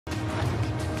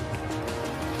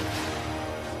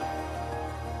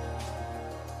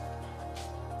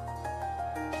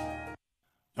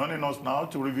Joining us now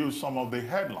to review some of the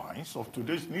headlines of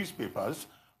today's newspapers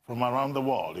from around the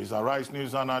world is our Rice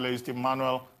News analyst,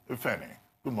 Emmanuel Efeni.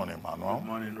 Good morning, Emmanuel. Good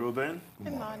morning, Reuben.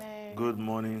 Good morning. Good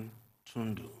morning,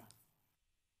 Tundun.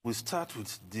 We start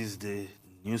with these day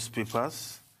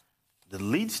newspapers. The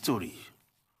lead story,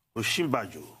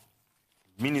 Osinbajo,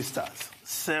 ministers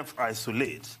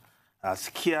self-isolate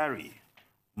as Kyari,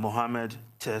 Muhammed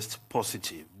test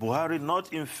positive. Buhari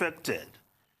not infected.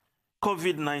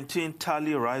 COVID-19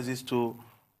 tally rises to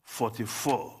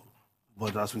 44,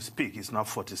 but as we speak, it's now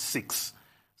 46.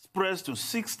 Spreads to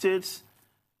 6 states.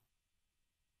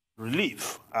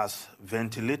 Relief as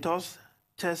ventilators,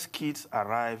 test kits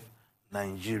arrive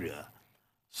Nigeria.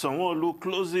 Sanwo-Olu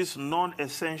closes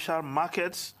non-essential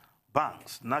markets,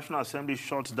 banks. National Assembly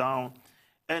shuts down.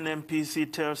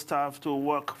 NMPC tells staff to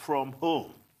work from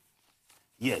home.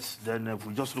 Yes, then if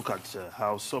we just look at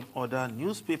how some other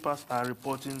newspapers are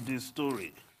reporting this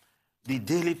story. The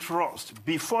Daily Trust,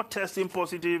 before testing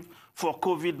positive for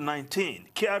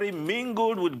COVID-19, Kyari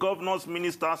mingled with governors,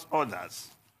 ministers, others.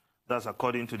 That's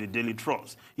according to the Daily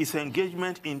Trust. His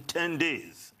engagement in 10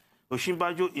 days.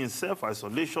 Osinbajo in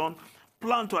self-isolation,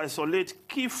 plan to isolate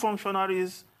key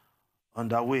functionaries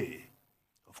underway.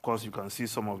 Of course, you can see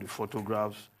some of the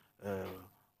photographs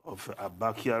of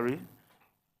Kyari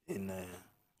in the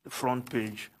front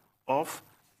page of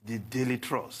the Daily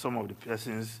Trust. Some of the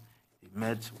persons he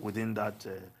met within that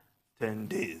 10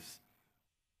 days.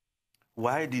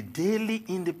 Why the Daily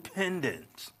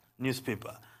Independent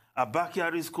newspaper,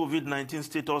 Kyari's COVID-19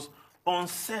 status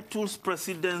unsettles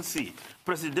presidency.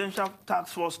 Presidential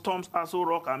task force storms Aso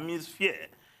Rock amidst fear.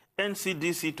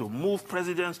 NCDC to move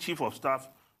president's chief of staff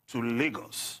to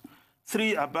Lagos.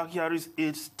 3 Kyari's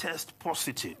aides test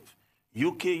positive.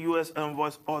 UK-US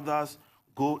envoys, others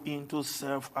go into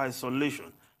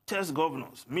self-isolation. Test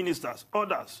governors, ministers,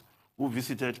 others who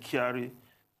visited Kyari.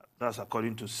 That's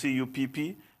according to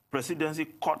CUPP. Presidency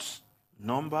cuts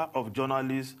number of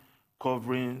journalists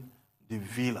covering the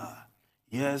villa.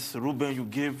 Yes, Reuben, you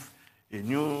gave a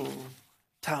new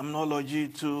terminology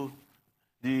to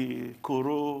the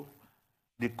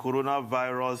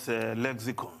coronavirus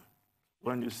lexicon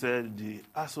when you said the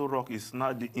Aso Rock is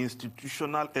now the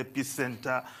institutional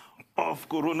epicenter of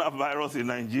coronavirus in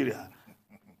Nigeria,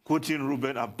 quoting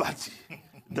Reuben Abati,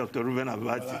 Dr. Reuben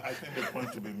Abati. Well, I think the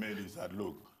point to be made is that,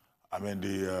 look, I mean,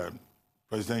 the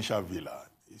presidential villa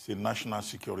is a national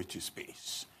security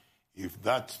space. If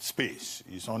that space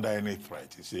is under any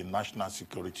threat, it's a national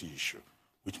security issue,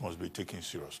 which must be taken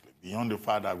seriously, beyond the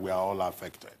fact that we are all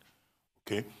affected,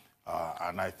 okay?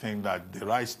 And I think that the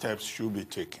right steps should be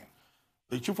taken.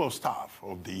 The chief of staff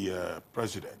of the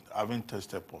president having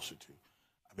tested positive,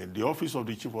 I mean, the office of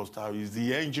the chief of staff is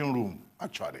the engine room,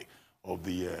 actually, of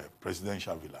the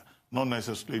presidential villa, not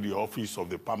necessarily the office of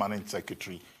the permanent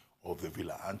secretary of the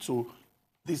villa. And so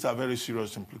these are very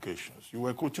serious implications. You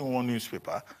were quoting one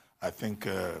newspaper, I think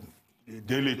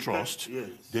Daily Trust, yes.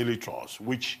 Daily Trust,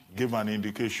 which gave an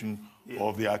indication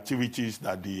of the activities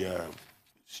that the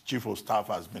chief of staff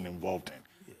has been involved in.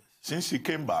 Yes. Since he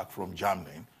came back from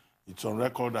Germany, it's on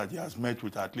record that he has met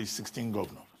with at least 16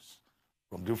 governors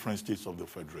from different states of the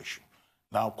Federation.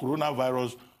 Now,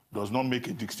 coronavirus does not make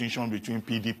a distinction between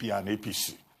PDP and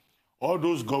APC. All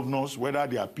those governors, whether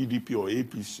they are PDP or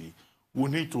APC,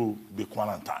 will need to be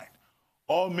quarantined.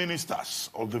 All ministers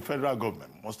of the federal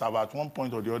government must have at one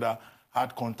point or the other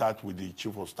had contact with the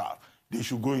chief of staff. They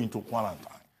should go into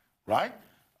quarantine, right?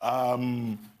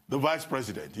 The vice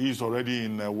president, he is already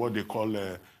in what they call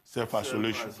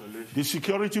self-isolation. The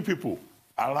security people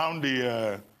around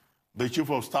the chief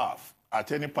of staff at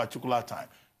any particular time,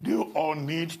 they all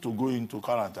need to go into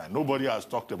quarantine. Nobody has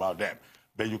talked about them,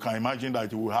 but you can imagine that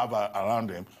you will have around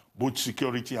them both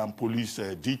security and police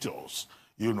details,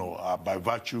 you know, by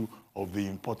virtue of the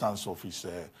importance of his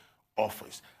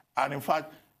office. And in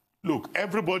fact, look,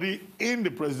 everybody in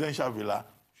the presidential villa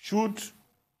should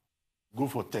go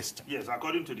for testing. Yes,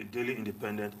 according to the Daily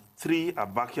Independent, 3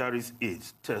 Kyari's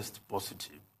aides test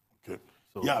positive. Okay.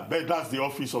 So, yeah, but that's the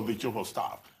office of the chief of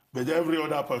staff. But every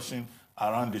other person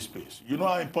around this place. You know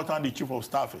how important the chief of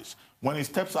staff is. When he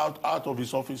steps out of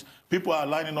his office, people are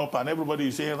lining up and everybody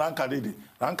is saying, Rankadede,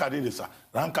 Rankadede, sir,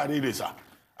 Rankadede, sir.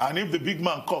 And if the big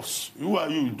man coughs, who are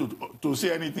you to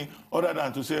say anything other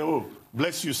than to say, oh,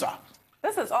 bless you, sir?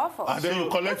 This is awful. And then you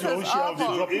collect your own share of the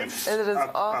droplets. It is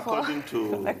awful. According to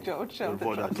the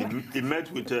report, he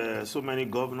met with so many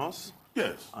governors.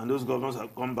 Yes. And those governors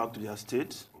have gone back to their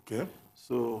states. Okay.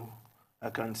 So I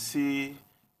can see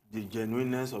the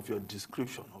genuineness of your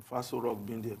description of Aso Rock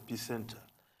being the epicenter.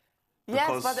 Yes,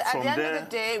 Because but at from the end there, of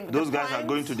the day, those guys are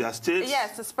going to their states.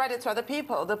 Yes, to spread it to other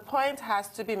people. The point has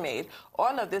to be made.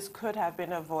 All of this could have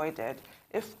been avoided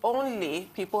if only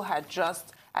people had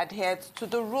just adhered to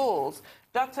the rules.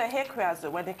 Dr.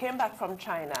 Hekweazu, when he came back from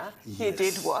China, he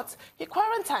did what? He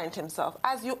quarantined himself,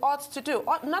 as you ought to do.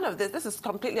 None of this is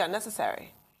completely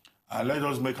unnecessary. And let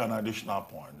us make an additional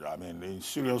point. I mean, in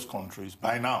serious countries,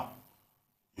 by now,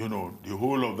 you know, the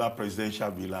whole of that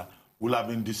presidential villa will have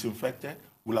been disinfected,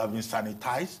 will have been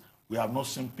sanitized. We have not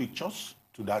seen pictures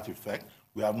to that effect.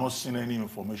 We have not seen any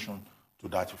information to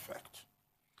that effect.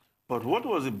 But what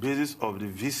was the basis of the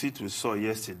visit we saw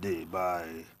yesterday by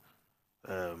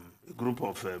a group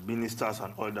of ministers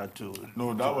and all that to...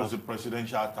 No, that was the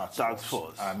presidential task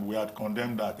force. And we had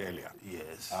condemned that earlier.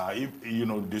 Yes. You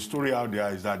know, the story out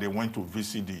there is that they went to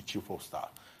visit the chief of staff.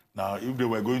 Now, if they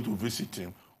were going to visit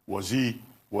him, was he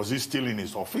still in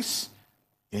his office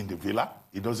in the villa?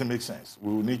 It doesn't make sense.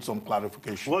 We will need some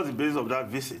clarification. What's the basis of that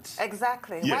visit?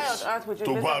 Exactly. Yes. Why on earth would you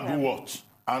to visit go and him? do what?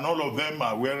 And all of them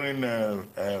are wearing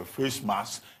face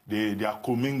masks. They are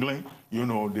commingling. You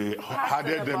know, they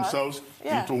added themselves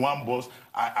into one bus.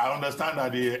 I understand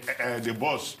that the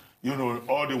bus, you know,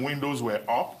 all the windows were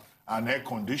up and air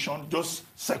conditioned, just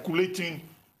circulating,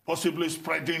 possibly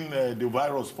spreading the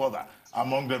virus further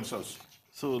among themselves.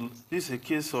 So this is a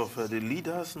case of the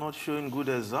leaders not showing good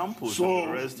examples to the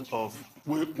rest of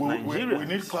Nigerians. We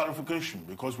need clarification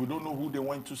because we don't know who they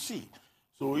went to see.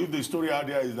 So if the story out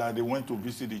there is that they went to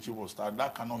visit the chief of staff,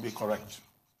 that cannot be correct.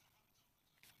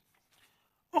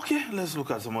 Okay, let's look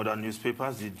at some other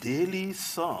newspapers. The Daily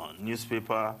Sun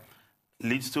newspaper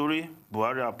lead story,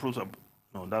 Buhari approves of...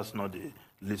 No, that's not the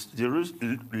list. The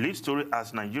lead story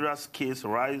as Nigeria's case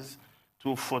rise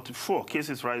to 44.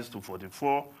 Cases rise to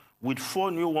 44, with 4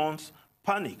 new ones.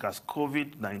 Panic as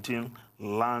COVID-19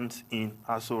 lands in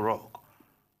Aso Rock.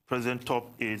 President top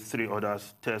 8, 3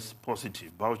 others test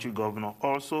positive. Bauchi governor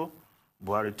also,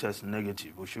 Buhari test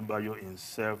negative. Osinbajo in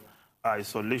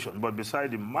self-isolation. But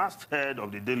beside the masthead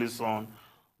of the Daily Sun,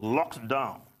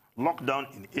 lockdown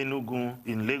in Enugu,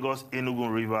 in Lagos,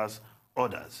 Enugu Rivers,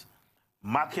 others.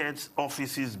 Markets,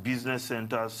 offices, business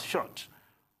centers shut.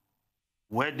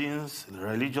 Weddings,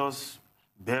 religious,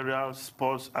 burials,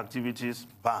 sports activities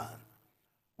banned.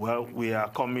 Well, we are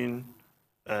coming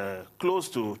close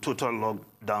to total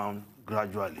lockdown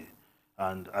gradually.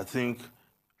 And I think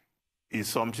it's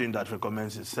something that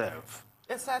recommends itself.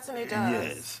 It certainly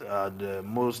does. Yes.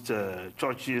 Most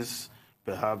churches,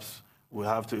 perhaps, will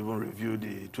have to even review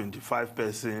the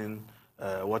 25-person,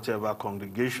 whatever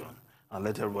congregation, and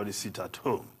let everybody sit at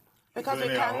home. Because we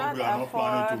cannot we are not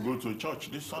planning to go to church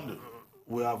this Sunday.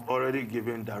 We have already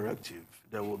given directive.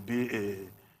 There will be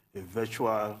a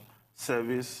virtual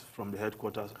service from the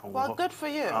headquarters. And well, good for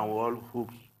you. And we're all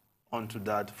hooked onto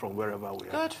that from wherever we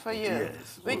are. Good for you.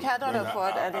 Yes. We cannot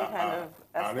afford any kind of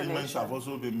escalation. Arrangements have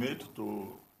also been made to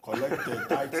collect the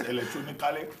tithes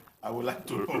electronically. I would like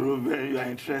to know. Reuben, you are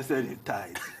interested in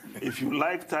tithes. If you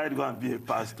like tithe, go and be a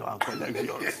pastor and collect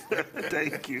yours.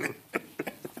 Thank you.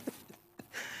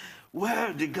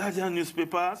 Well, the Guardian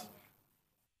newspapers,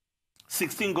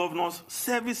 16 governors,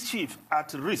 service chief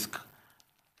at risk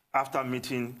after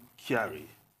meeting Kyari.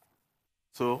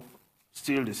 So,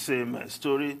 still the same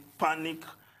story. Panic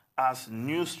as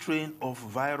new strain of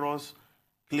virus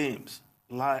claims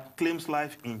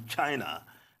life in China.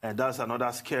 And that's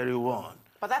another scary one.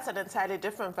 But that's an entirely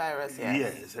different virus,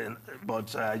 yes. Yes,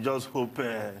 but I just hope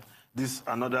this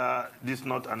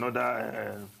not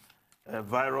another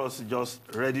virus just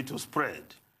ready to spread.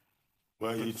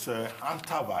 Well, it's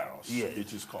antivirus, yes.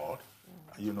 It is called.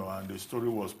 You know, and the story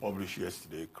was published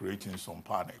yesterday, creating some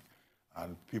panic.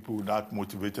 And that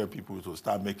motivated people to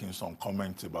start making some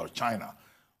comments about China.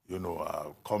 You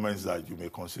know, comments that you may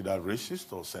consider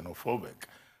racist or xenophobic,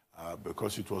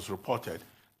 because it was reported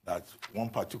that one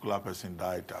particular person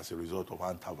died as a result of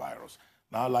antivirus.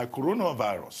 Now, like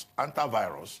coronavirus,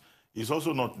 antivirus is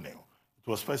also not new. It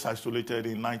was first isolated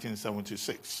in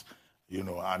 1976, you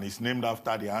know, and it's named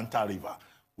after the Anta River,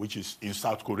 which is in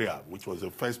South Korea, which was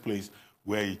the first place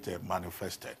where it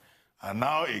manifested. And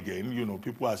now again, you know,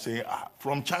 people are saying,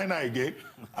 from China again,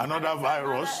 another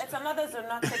virus. It's another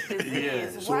zoonotic disease.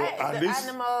 Yes. So, why and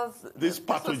this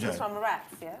pathogen, this is from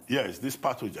rats, yes? Yes, this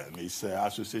pathogen is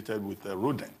associated with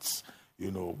rodents. You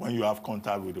know, when you have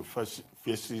contact with the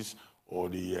feces or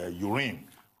the urine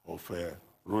of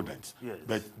rodents. Yes.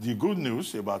 But the good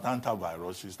news about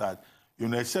antivirus is that, you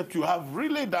know, except you have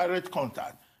really direct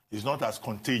contact, it's not as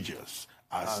contagious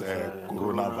as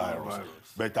coronavirus.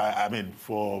 But I mean,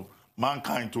 for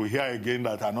mankind to hear again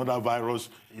that another virus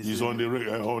is on the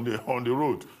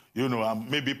road, you know,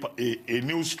 maybe a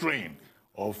new strain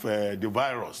of the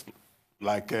virus,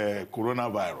 like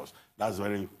coronavirus. That's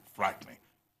very frightening.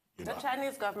 The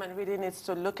Chinese government really needs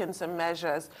to look into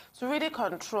measures to really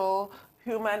control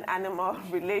human-animal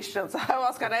relations. How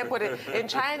else can I put it? In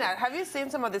China, have you seen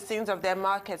some of the scenes of their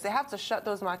markets? They have to shut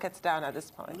those markets down at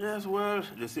this point. Yes, well,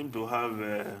 they seem to have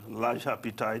a large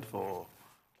appetite for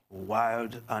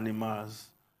wild animals,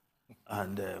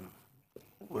 and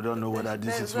we don't know whether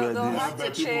this is where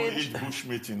this... People eat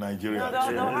bushmeat in Nigeria.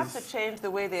 No, they'll have to change the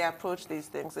way they approach these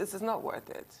things. This is not worth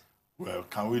it. Well,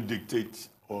 can we dictate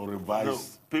or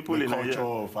revise the culture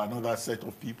of another set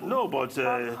of people? No, but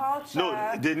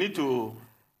no, they need to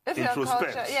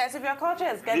introspect. Yes, if your culture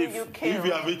is getting you killed. If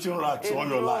you have eaten rats all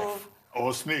your life,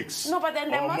 or snakes, no, but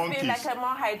then there must monkeys, be like a more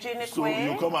hygienic way.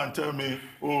 So you come and tell me,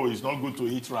 oh, it's not good to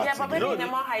eat rats. Yeah, but maybe in a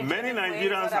more hygienic many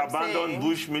Nigerians abandoned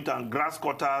bushmeat and grass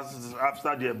cutters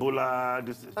after the Ebola.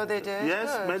 Oh, they did?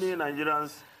 Yes, Good. many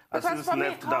Nigerians. Because for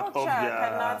me, culture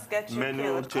cannot get you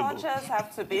killed. Cultures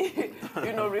have to be,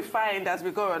 refined as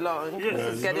we go along.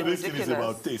 Yes, it's getting ridiculous. This is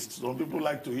about taste. Some people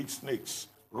like to eat snakes,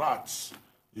 rats,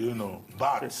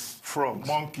 bats, frogs,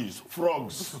 monkeys,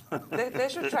 frogs. They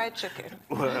should try chicken.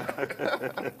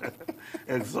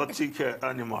 Exotic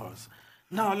animals.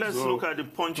 Now let's look at the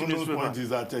Punch newspaper. The point is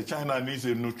that China needs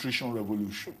a nutrition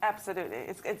revolution. Absolutely,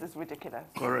 it's ridiculous.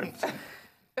 Correct.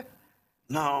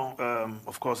 Now,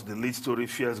 of course, the lead story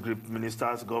fears grip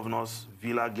ministers, governors,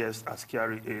 villa guests as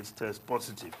Kyari aides test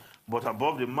positive. But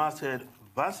above the masthead,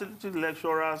 varsity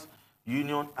lecturers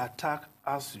union attack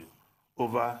ASU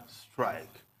over strike.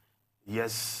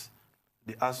 Yes,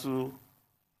 the ASU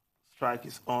strike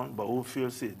is on, but who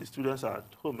feels it? The students are at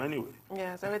home anyway.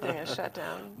 Yes, everything is shut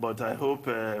down. But I hope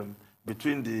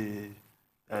between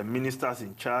the ministers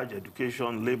in charge,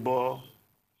 education, labor,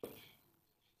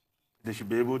 they should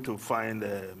be able to find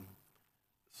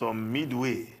some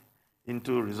midway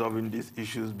into resolving these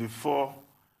issues before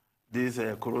this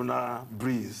corona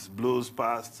breeze blows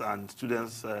past and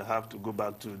students have to go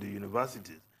back to the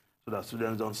universities, so that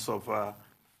students don't suffer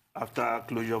after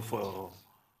closure for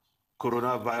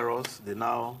coronavirus. They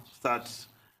now start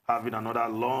having another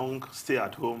long stay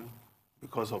at home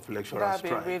because of lecturer strike.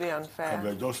 That would be really unfair.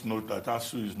 And just note that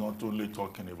ASU is not only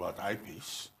talking about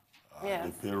IPs,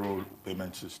 the payroll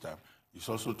payment system. It's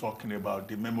also talking about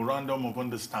the memorandum of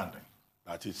understanding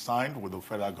that is signed with the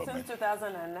federal government. Since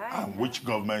 2009. And which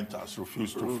government has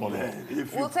refused to follow.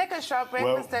 We'll take a short break,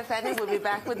 Mr. Efeni. We'll be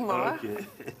back with more. Okay.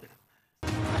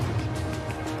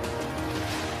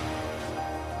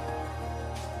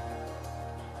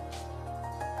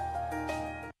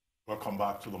 Welcome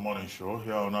back to the morning show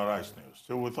here on Arise News.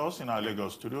 Still with us in our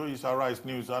Lagos studio is Arise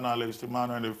News analyst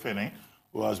Emmanuel Efeni,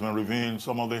 who has been reviewing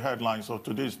some of the headlines of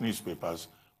today's newspapers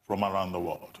from around the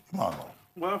world. Emmanuel.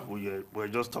 Well, we're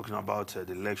just talking about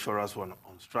the lecturers on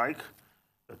strike.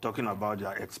 We're talking about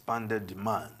their expanded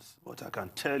demands. But I can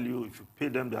tell you, if you pay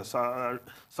them their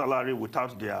salary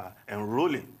without their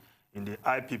enrolling in the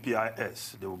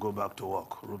IPPIS, they will go back to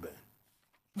work. Reuben.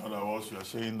 In other words, you're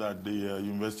saying that the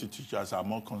university teachers are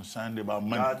more concerned about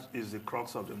money. That is the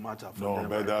crux of the matter for them. No,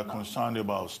 but they're concerned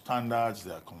about standards,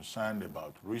 they're concerned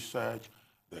about research,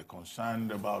 they're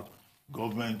concerned about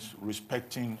government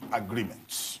respecting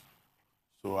agreements.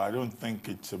 So I don't think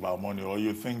it's about money. Or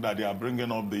you think that they are bringing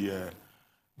up the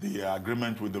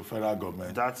agreement with the federal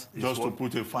government just to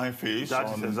put a fine face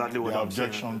on the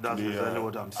objection to the That's exactly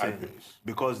what I'm saying.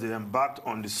 Because they embarked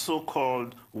on the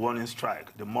so-called warning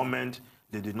strike the moment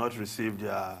they did not receive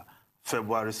their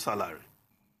February salary.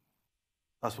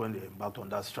 That's when they embarked on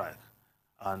that strike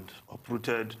and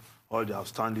uprooted all the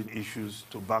outstanding issues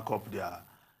to back up the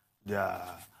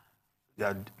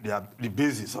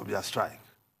basis of their strike.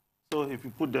 So if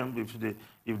you put them,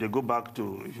 if they go back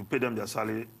to, if you pay them their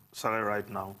salary right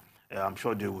now, I'm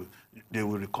sure they will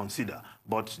reconsider.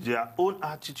 But their own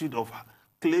attitude of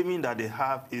claiming that they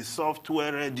have a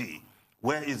software ready,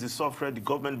 where is the software? The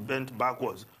government bent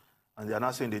backwards, and they are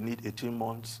now saying they need 18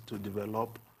 months to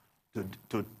develop,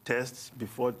 to test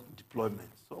before deployment.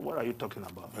 So what are you talking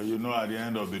about? You know, at the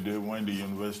end of the day, when the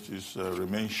universities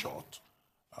remain short,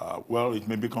 well, it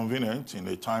may be convenient in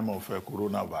a time of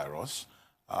coronavirus,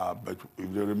 but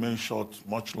if they remain short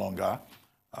much longer,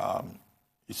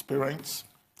 it's parents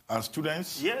and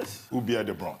students who bear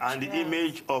the brunt. And the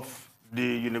image of the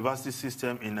university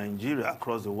system in Nigeria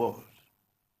across the world,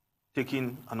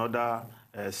 taking another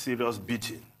serious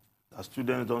beating. The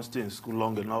students don't stay in school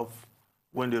long enough.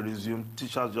 When they resume,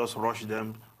 teachers just rush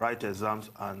them, write exams,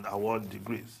 and award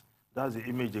degrees. That's the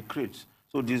image they create.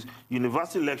 So these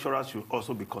university lecturers should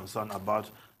also be concerned about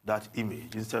that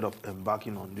image instead of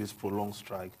embarking on this prolonged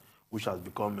strike, which has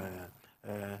become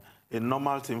a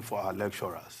normal thing for our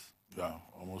lecturers. Yeah,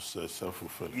 almost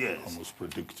self-fulfilling, Yes. almost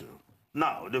predictive.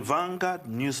 Now, the Vanguard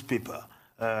newspaper,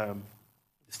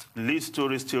 lead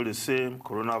story still the same,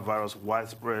 coronavirus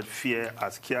widespread fear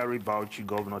as Kyari Bauchi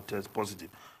governor tests positive.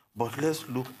 But let's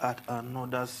look at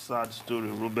another sad story,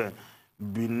 Reuben.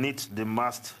 Beneath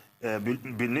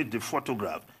the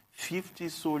photograph, 50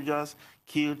 soldiers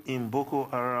killed in Boko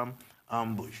Haram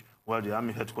ambush, while the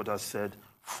army headquarters said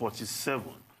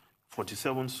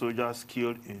 47 soldiers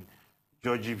killed in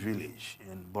Joji village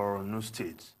in Borno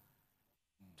State.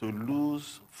 To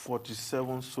lose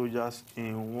 47 soldiers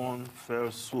in one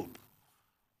fell swoop,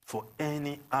 for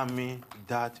any army,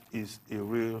 that is a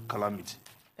real calamity.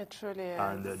 It truly is.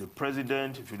 And the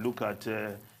president, if you look at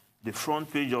the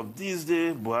front page of this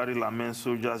day, Buhari laments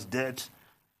soldiers' death.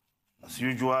 As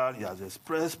usual, he has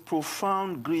expressed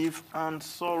profound grief and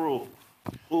sorrow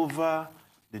over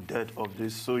the death of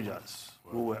these soldiers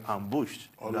who were ambushed.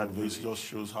 All of this just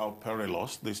shows how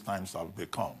perilous these times have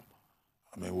become.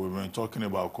 I mean, we've been talking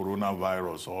about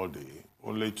coronavirus all day,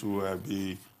 only to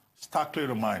be starkly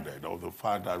reminded of the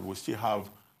fact that we still have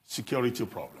security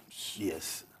problems.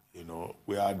 Yes. You know,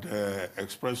 we had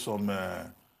expressed some,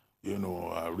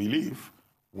 relief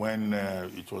when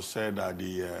it was said that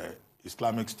the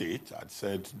Islamic State had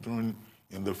said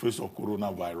in the face of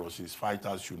coronavirus, its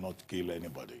fighters should not kill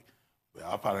anybody. But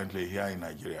apparently here in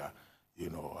Nigeria,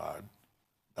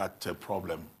 that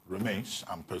problem remains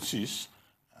and persists.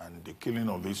 And the killing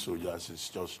of these soldiers is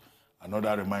just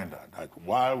another reminder that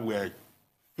while we're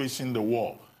facing the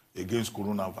war against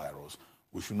coronavirus,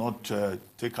 we should not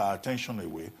take our attention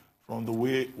away from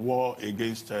the war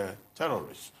against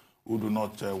terrorists who do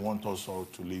not want us all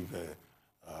to live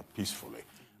peacefully.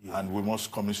 Yeah. And we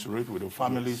must commiserate with the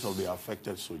families of the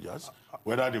affected soldiers,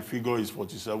 whether the figure is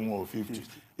 47 or 50.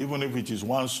 Even if it is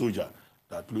one soldier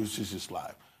that loses his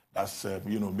life, that's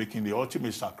making the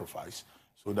ultimate sacrifice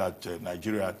so that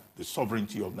Nigeria, the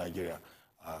sovereignty of Nigeria,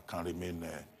 can remain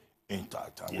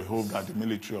intact. And we hope that the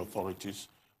military authorities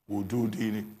will do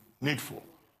the needful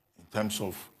in terms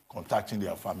of contacting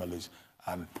their families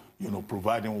and,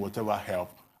 providing whatever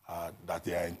help that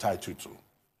they are entitled to.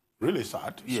 Really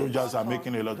sad. Yes. Soldiers are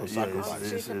making a lot of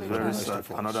sacrifices. It's very sad.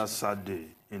 Another sad day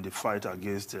in the fight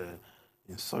against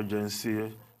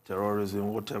insurgency,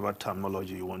 terrorism, whatever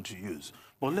terminology you want to use.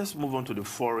 But let's move on to the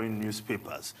foreign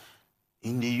newspapers.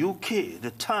 In the UK, the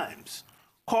Times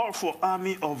called for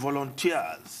army of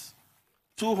volunteers.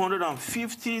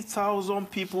 250,000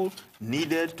 people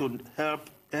needed to help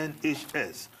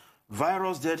NHS.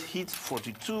 Virus death hit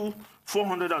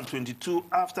 422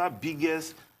 after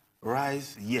biggest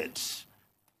rise yet.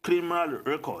 Criminal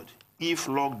record if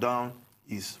lockdown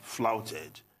is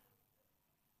flouted.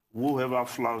 Whoever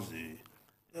flouts the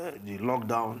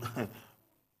lockdown,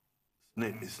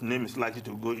 his name is likely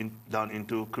to go down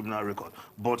into criminal record.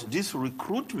 But this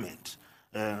recruitment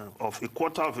of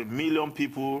 250,000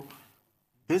 people,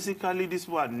 basically these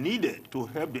were needed to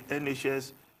help the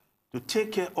NHS to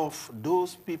take care of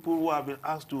those people who have been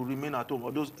asked to remain at home,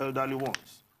 or those elderly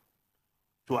ones,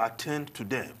 to attend to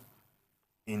them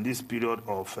in this period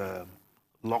of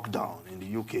lockdown in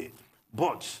the UK.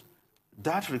 But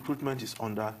that recruitment is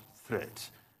under threat.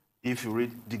 If you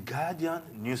read the Guardian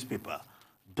newspaper,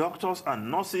 doctors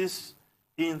and nurses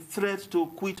in threat to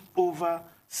quit over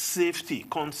safety.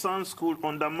 Concerned school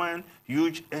undermine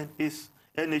huge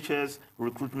NHS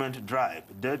recruitment drive.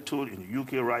 Death toll in the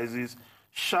UK rises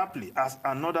sharply as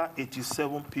another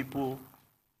 87 people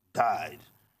died.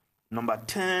 Number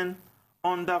 10,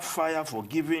 under fire for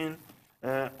giving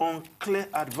unclear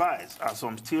advice as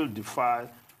some still defy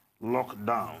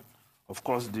lockdown. Of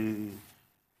course, the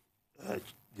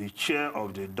chair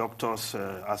of the Doctors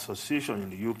Association in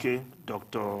the UK,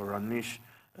 Dr. Ranish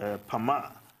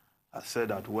Parmar, has said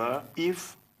that, well,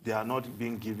 if they are not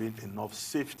being given enough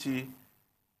safety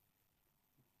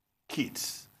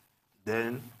kits,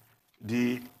 then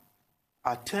the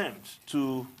attempt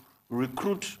to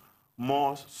recruit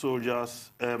more soldiers,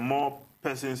 more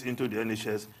persons into the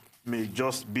NHS may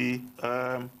just be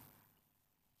a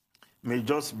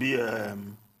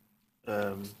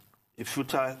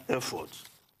futile effort.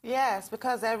 Yes,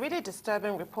 because there are really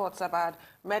disturbing reports about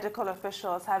medical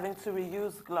officials having to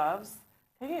reuse gloves.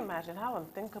 Can you imagine how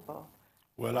unthinkable?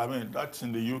 Well, I mean, that's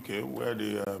in the UK where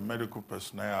the medical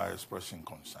personnel are expressing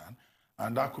concern.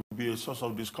 And that could be a source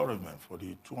of discouragement for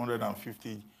the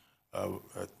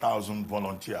 250,000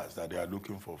 volunteers that they are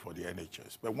looking for the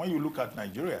NHS. But when you look at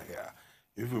Nigeria here,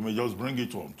 if we may just bring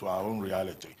it home to our own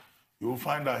reality, you will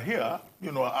find that here,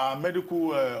 our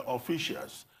medical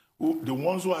officials, the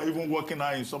ones who are even working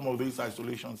now in some of these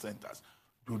isolation centers,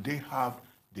 do they have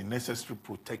the necessary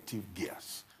protective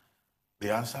gears?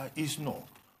 The answer is no.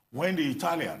 when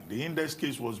the index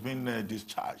case was being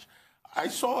discharged, I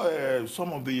saw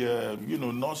some of the,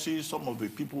 nurses, some of the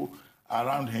people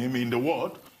around him in the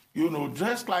ward,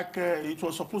 dressed like it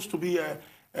was supposed to be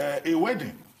a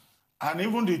wedding. And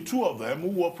even the two of them who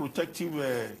wore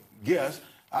protective gears,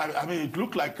 I mean, it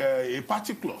looked like a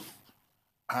party cloth.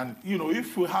 And,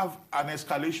 if we have an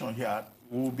escalation here,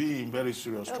 we'll be in very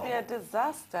serious trouble. It'll be a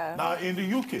disaster. Now, in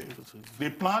the UK,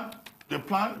 the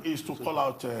plan is to call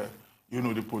out,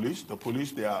 the police. The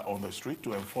police, they are on the street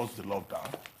to enforce the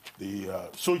lockdown. The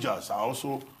soldiers are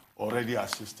also already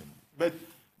assisting. But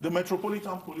the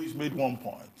Metropolitan Police made one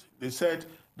point. They said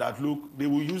that, look, they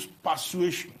will use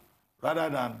persuasion rather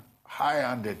than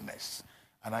high-handedness.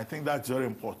 And I think that's very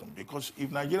important, because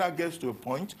if Nigeria gets to a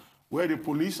point where the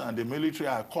police and the military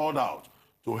are called out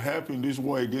to help in this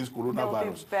war against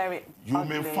coronavirus, you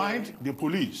may find the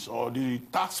police or the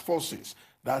task forces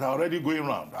that are already going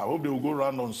around. I hope they will go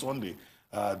around on Sunday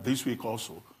this week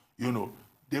also.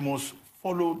 They must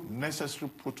follow necessary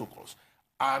protocols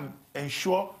and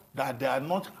ensure that they are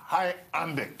not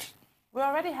high-handed. We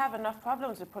already have enough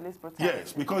problems with police brutality.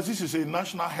 Yes, because this is a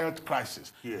national health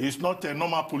crisis. Yes. It's not a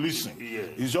normal policing. Yes.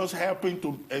 It's just helping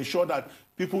to ensure that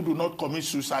people do not commit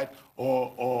suicide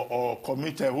or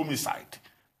commit a homicide.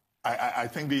 I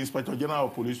think the Inspector General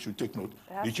of Police should take note.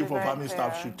 The Chief of Army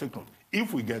Staff should take note,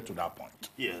 if we get to that point.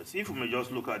 Yes, if we may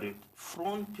just look at the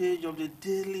front page of the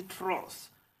Daily Trust.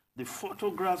 The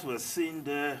photographs were seen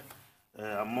there.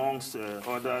 Amongst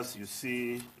others, you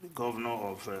see the governor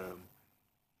of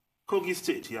Kogi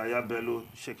State, Yaya Bello,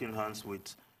 shaking hands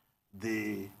with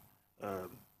the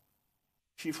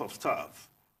Chief of Staff,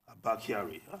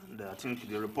 Kyari. And I think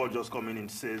the report just coming in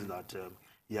says that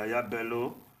Yaya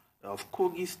Bello of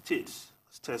Kogi State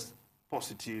has tested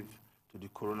positive to the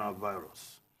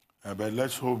coronavirus. But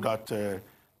let's hope that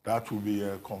that will be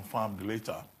confirmed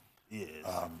later. Yes.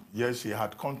 Yes, he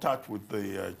had contact with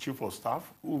the Chief of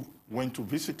Staff, who went to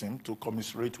visit him to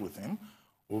commiserate with him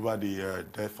over the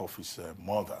death of his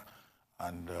mother.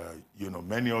 And,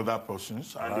 many other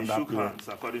persons around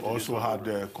that period also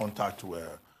had contact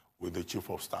with the Chief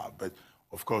of Staff. But,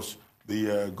 of course,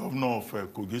 the governor of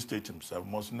Kogi State himself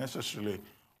must necessarily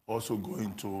also go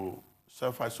into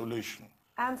self-isolation.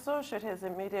 And so should his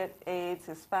immediate aides,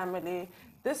 his family.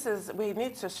 We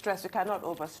need to stress, we cannot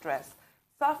overstress.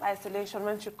 Self-isolation,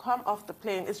 once you come off the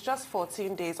plane, it's just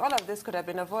 14 days. All of this could have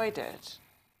been avoided.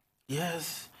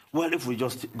 Yes. Well, if we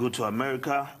just go to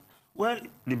America, well,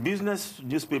 the business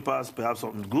newspapers, perhaps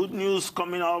some good news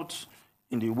coming out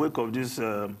in the wake of this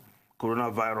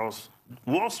coronavirus.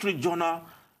 Wall Street Journal,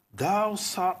 Dow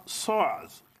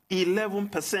soars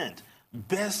 11%.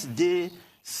 Best day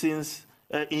since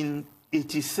in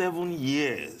 87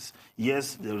 years.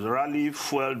 Yes, there was a rally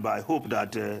fueled by hope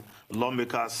that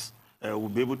lawmakers will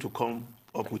be able to come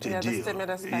up with a deal.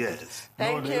 Yes.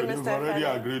 Thank you, Mr. They've already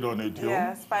agreed on a deal.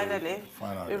 Yes, finally.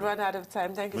 We've run out of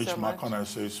time. Thank you so much. Which McConnell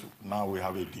says now we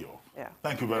have a deal. Yeah.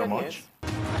 Thank you very much. News.